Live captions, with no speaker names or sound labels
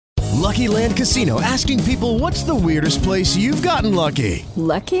Lucky Land Casino, asking people, what's the weirdest place you've gotten lucky?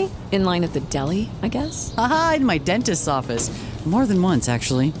 Lucky? In line at the deli, I guess? Aha, in my dentist's office. More than once,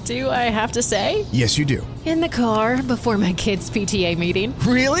 actually. Do I have to say? Yes, you do. In the car before my kids' PTA meeting.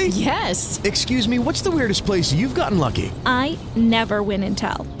 Really? Yes. Excuse me, what's the weirdest place you've gotten lucky? I never win and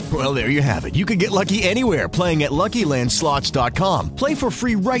tell. Well, there you have it. You can get lucky anywhere, playing at LuckyLandSlots.com. Play for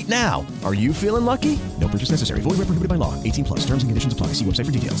free right now. Are you feeling lucky? No purchase necessary. Void where prohibited by law. 18 plus. Terms and conditions apply. See website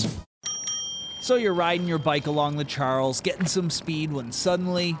for details. So you're riding your bike along the Charles, getting some speed when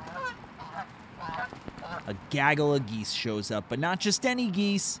suddenly a gaggle of geese shows up, but not just any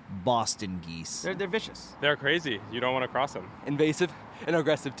geese, Boston geese. They're vicious. They're crazy. You don't want to cross them. Invasive and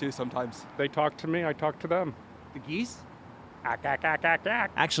aggressive too sometimes. They talk to me, I talk to them. The geese? Ack, ack, ack, ack,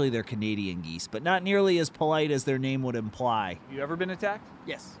 ack. Actually, they're Canadian geese, but not nearly as polite as their name would imply. You ever been attacked?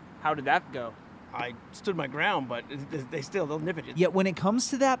 Yes. How did that go? I stood my ground, but they'll nip at you. Yet when it comes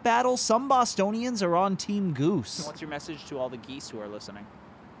to that battle, some Bostonians are on Team Goose. What's your message to all the geese who are listening?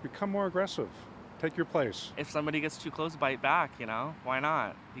 Become more aggressive. Take your place. If somebody gets too close, bite back, why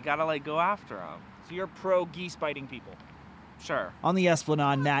not? You gotta, go after them. So you're pro geese biting people? Sure. On the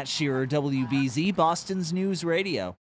Esplanade, Nat Shearer, WBZ, Boston's News Radio.